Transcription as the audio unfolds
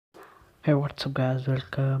है WhatsApp guys,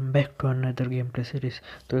 welcome back to another game play series.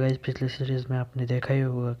 तो guys पिछले series में आपने देखा ही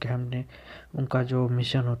होगा कि हमने उनका जो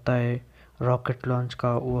मिशन होता है रॉकेट लॉन्च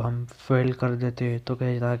का वो हम फेल कर देते हैं। तो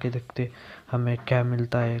गाइस आगे देखते हमें क्या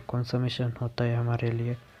मिलता है, कौन सा मिशन होता है हमारे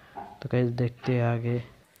लिए। तो गाइस देखते हैं आगे।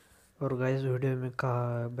 और गाइस वीडियो में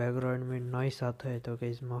कहा बैकग्राउंड में नॉइस आता है तो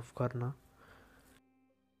गाइस माफ़ करना।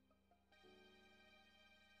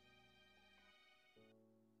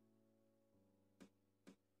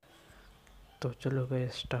 तो चलो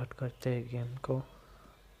गाइस स्टार्ट करते हैं गेम को,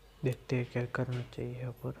 देखते हैं क्या करना चाहिए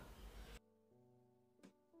यहाँ पर।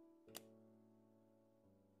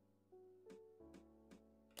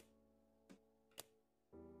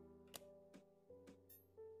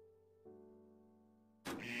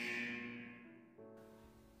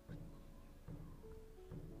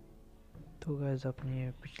 तो गैस अपनी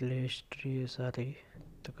ये पिछले हिस्ट्री है सारी।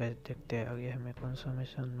 तो गैस देखते हैं आगे हमें कौन सा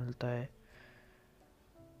मिशन मिलता है।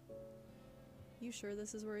 You sure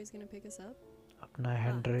this is where he's gonna pick us up? अपना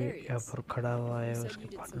हेनरी There he यहाँ is. पर खड़ा हुआ You है said उसके you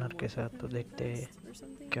did some पार्टनर के work with साथ। तो him in the देखते हैं past or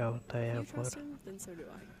something? क्या होता है If यहाँ you पर। trust him, then so do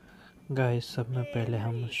I. Guys सब में Hey, पहले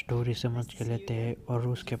हम Henry. स्टोरी Nice समझ to के see you लेते again. हैं और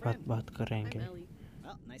Who's उसके your बाद friend? बात I'm करेंगे। Ellie.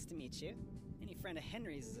 Well, nice to meet you. Any friend of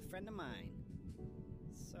Henry's is a friend of mine.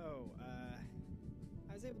 So,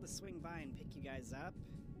 I was able to swing by and pick you guys up,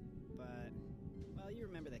 but, well, you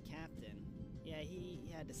remember the captain. Yeah, he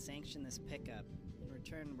had to sanction this pickup. In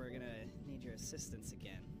return, we're gonna need your assistance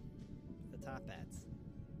again. The top hats.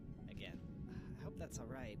 Again. I hope that's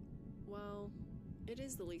alright. Well, it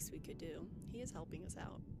is the least we could do. He is helping us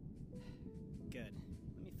out. Good.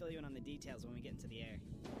 Let me fill you in on the details when we get into the air.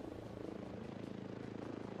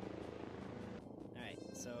 Alright,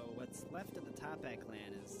 so what's left of the Topak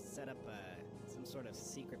clan is set up some sort of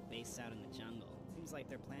secret base out in the jungle. Seems like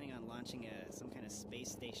they're planning on launching some kind of space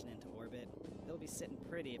station into orbit. They'll be sitting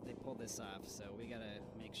pretty if they pull this off, so we gotta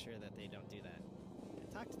make sure that they don't do that. I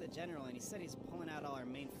talked to the general and he said he's pulling out all our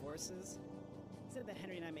main forces. He said that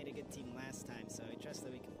Henry and I made a good team last time, so he trusts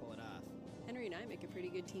that we can pull it off. Henry and I make a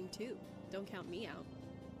pretty good team too. Don't count me out.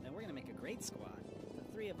 Then we're gonna make a great squad. The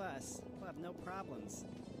three of us will have no problems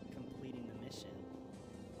completing the mission.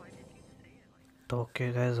 तो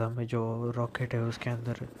okay guys, हमें जो rocket है उसके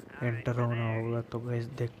अंदर enter होना होगा। तो guys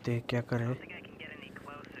देखते हैं क्या करें।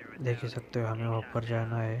 देख ही सकते हो हमें वहाँ पर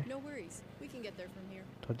जाना है। No worries. We can get there from here.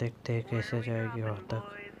 तो देखते हैं कैसे जाएगी वहाँ तक।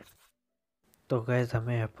 तो गैस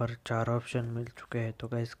हमें यहाँ पर 4 ऑप्शन मिल चुके हैं। तो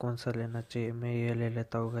गैस कौन सा लेना चाहिए, मैं ये ले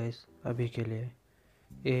लेता हूँ गैस। अभी के लिए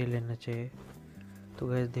ये लेना चाहिए। तो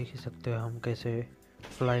गैस देख ही सकते हो हम कैसे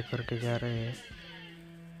फ्लाई करके जा रहे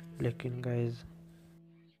हैं। लेकिन गैस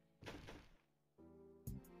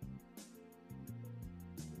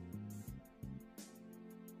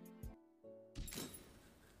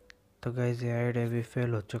तो गैस ये आइडिया भी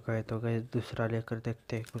फेल हो चुका है। तो गैस दूसरा लेकर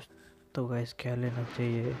देखते हैं कुछ। तो गैस क्या लेना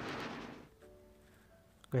चाहिए,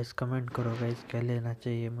 गैस कमेंट करो गैस क्या लेना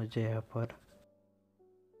चाहिए मुझे यहाँ पर।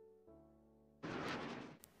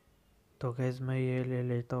 तो गैस मैं ये ले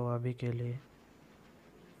लेता हूँ अभी के लिए।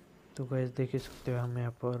 तो गैस देख ही सकते हो हम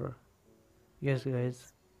यहाँ पर, यस गैस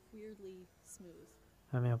Weirdly smooth.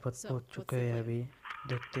 हम यहाँ पर So, पहुँच what's चुके the हैं। plan? अभी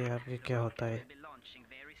देखते हैं आगे क्या होता है। We'll be launching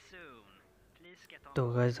very soon. Please get on तो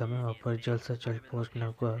board गैस हमें वहाँ पर immediately. जल्द से जल्द I will पहुँचना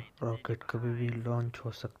not होगा। hesitate to leave rocket you कभी भी behind. लॉन्च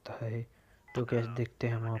हो सकता है। तो गैस देखते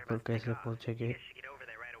हैं हम वहाँ पर कैसे पहुँचेंगे।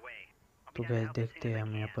 तो गैस देखते हैं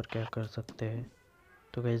हम यहाँ पर क्या कर सकते हैं।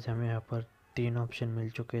 तो गैस हमें यहाँ पर 3 ऑप्शन मिल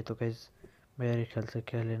चुके हैं। तो गैस मेरे ख्याल से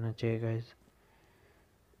क्या लेना चाहिए गैस।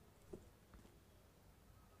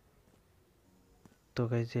 तो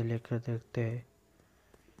गैस ये लेकर देखते हैं।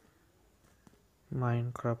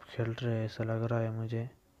 माइनक्राफ्ट खेल रहे हैं ऐसा लग रहा है मुझे।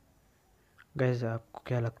 गैस आपको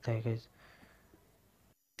क्या लगता है गैस।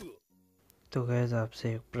 तो गैस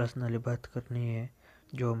आपसे पर्सनली बात करनी है,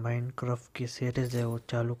 जो माइनक्राफ्ट की सीरीज़ है वो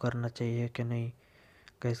चालू करना चाहिए कि नहीं।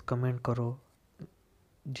 गैस कमेंट करो,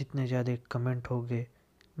 जितने ज़्यादा कमेंट होंगे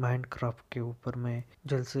माइनक्राफ्ट के ऊपर मैं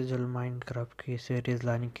जल्द से जल्द माइनक्राफ्ट की सीरीज़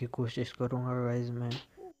लाने की कोशिश करूँगा गाइस मैं।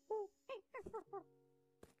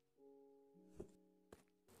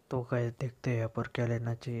 तो गैस देखते हैं यहाँ पर क्या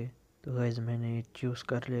लेना चाहिए। तो गैस मैंने ये चूज़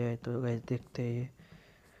कर लिया है। तो गैस देखते हैं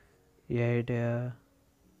ये आइडिया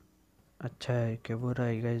अच्छा है कि बुरा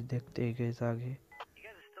है। गैस देखते हैं गैस आगे। You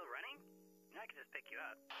guys are still running? I can just pick you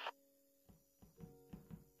up.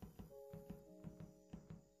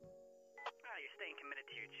 Oh, you're staying committed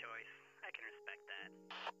to your choice. I can respect that.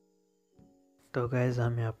 तो गैस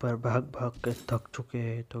हम यहाँ पर भाग भाग के थक चुके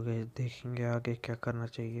हैं। तो गैस देखेंगे आगे क्या करना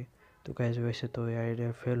चाहिए। तो गैस वैसे तो ये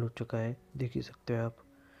आइडिया फेल हो चुका है, देख ही सकते हो आप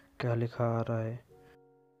क्या लिखा आ रहा है।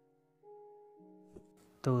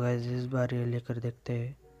 तो गैस इस बार ये लेकर देखते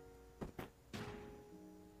हैं।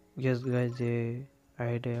 यस गाइस, ये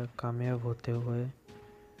आइडिया कामयाब होते हुए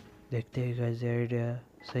देखते हैं गाइस, ये आइडिया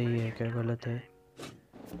सही है क्या गलत है।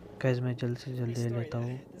 गाइस मैं जल्द से जल्द ले लेता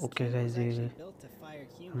हूँ। ओके गाइस, ये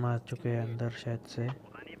हम आ चुके हैं अंदर शायद से।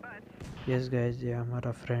 यस गाइस, ये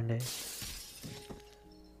हमारा फ्रेंड है।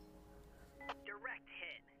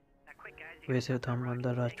 वैसे तो हम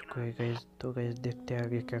अंदर आ चुके हैं गाइस, तो गाइस देखते हैं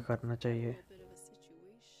आगे क्या करना चाहिए।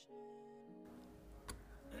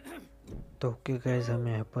 तो ओके गाइस,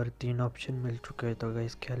 हमें यहाँ पर 3 ऑप्शन मिल चुके हैं। तो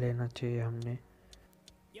गाइस क्या लेना चाहिए हमने?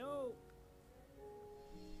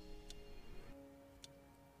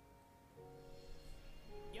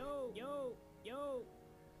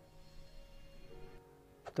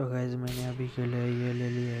 तो गाइस मैंने अभी के लिए ये ले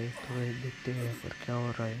लिया है। तो गाइस देखते हैं यहाँ पर क्या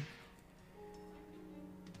हो रहा है।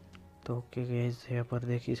 तो ओके गाइस, यहाँ पर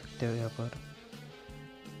देख ही सकते हो, यहाँ पर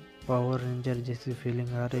पावर रेंजर जैसी फीलिंग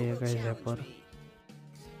आ रही है गाइस यहाँ पर।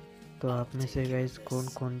 तो आप में से गाइस कौन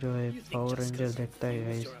कौन जो है पावर रेंजर देखता है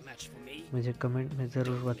गाइस, मुझे कमेंट में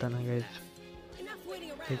ज़रूर बताना गाइस।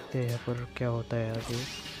 देखते हैं यहाँ पर क्या होता है आगे।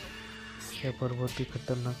 यहाँ पर बहुत ही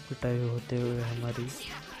खतरनाक पिटाई होते हुए हमारी।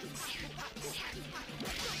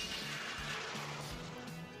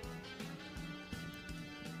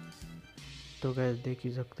 तो गाइस देख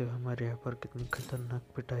ही सकते हो हमारे यहाँ पर कितनी खतरनाक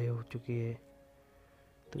पिटाई हो चुकी है।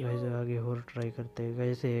 तो गाइस आगे और ट्राई करते हैं।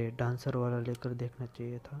 गाइस ये डांसर वाला लेकर देखना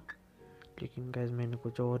चाहिए था, लेकिन गाइस मैंने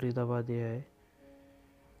कुछ और ही दबा दिया है।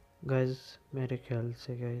 गाइस मेरे ख्याल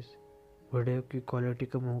से गाइस वीडियो की क्वालिटी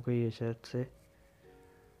कम हो गई है शायद से।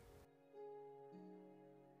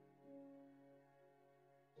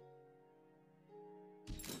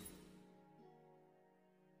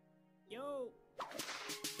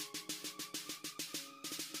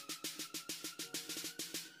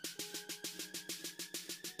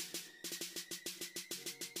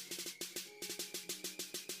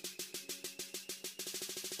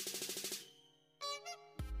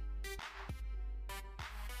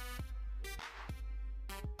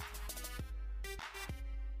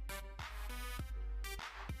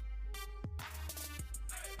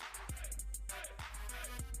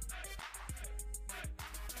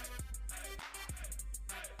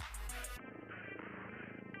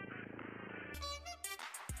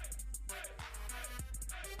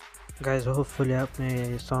 गाइस होपफुली आपने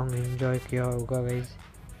ये सॉन्ग एंजॉय किया होगा गाइस।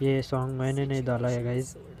 ये सॉन्ग मैंने नहीं डाला है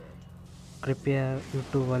गाइस, कृपया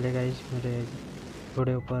यूट्यूब वाले गाइस मेरे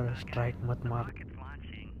वीडियो पर स्ट्राइक मत मार।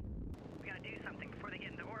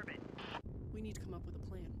 We need to come up with a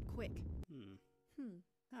plan. Quick.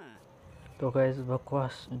 तो गाइस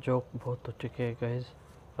बकवास जोक बहुत हो चुके हैं गाइस,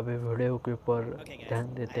 अभी वीडियो के ऊपर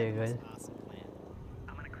ध्यान देते हैं guys.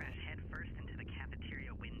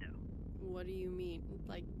 What do you mean?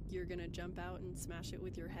 Like you're gonna jump out and smash it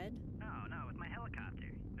with your head? No, with my helicopter.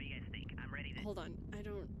 What do you guys think? I'm ready to... Hold on, I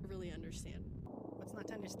don't really understand. What's not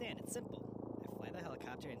to understand? It's simple. I fly the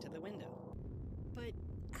helicopter into the window. But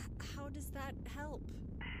how does that help?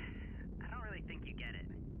 I don't really think you get it.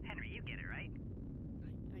 Henry, you get it, right?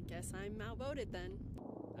 I guess I'm outvoted then.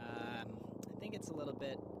 I think it's a little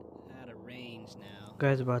bit out of range now.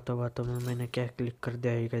 Guys बातों बातों में मैंने क्या click कर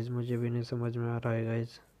दिया है guys, मुझे भी नहीं समझ में आ रहा है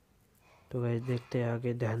गाइस। तो गाइस देखते हैं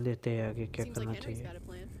आगे, ध्यान देते हैं आगे क्या Seems करना like Henry's चाहिए। got a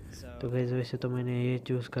plan. तो गाइस वैसे तो मैंने ये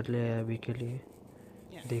चूज़ कर लिया है अभी के लिए,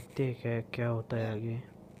 देखते हैं क्या होता है आगे।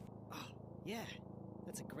 Oh, yeah,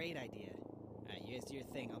 that's a great idea. Alright, you guys do your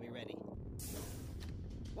thing. I'll be ready.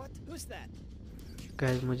 What? Who's that?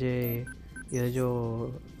 Guys मुझे ये जो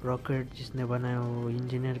रॉकेट जिसने बनाया वो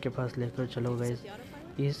इंजीनियर के पास लेकर चलो गाइस।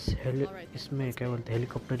 इसमें क्या बोलते,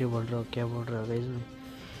 हेलीकॉप्टर ही बोल रहा हो, क्या बोल रहा है गाइस में,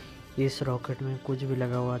 इस रॉकेट में कुछ भी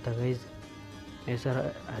लगा हुआ था गाइस, ऐसा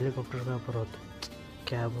हेलीकॉप्टर का ऊपर होता,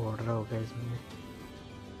 क्या बोल रहा हो गाइस में।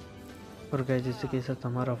 और गाइस इसी के साथ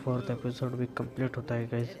हमारा 4th एपिसोड भी कंप्लीट होता है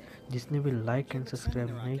गाइस। जिसने भी लाइक एंड सब्सक्राइब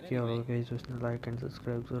नहीं किया होगा गाइस, उसने लाइक एंड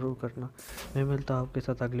सब्सक्राइब ज़रूर करना। मैं मिलता हूँ आपके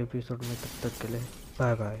साथ अगले एपिसोड में, तब तक के लिए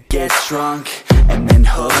bye bye. Get drunk and then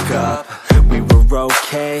hook up. We were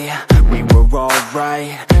okay, we were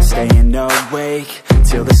alright. Staying awake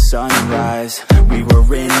till the sunrise. We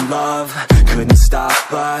were in love, couldn't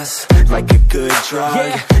stop us. Like a good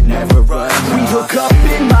drug, never enough. We hook up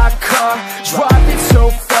in my car, driving so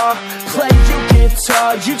far. Play your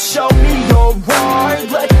guitar, you'd show me your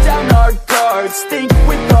art. Let down our guards, think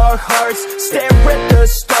with our hearts. Stare at the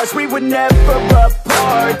stars, we were never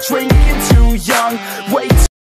apart. Drinking too young, way too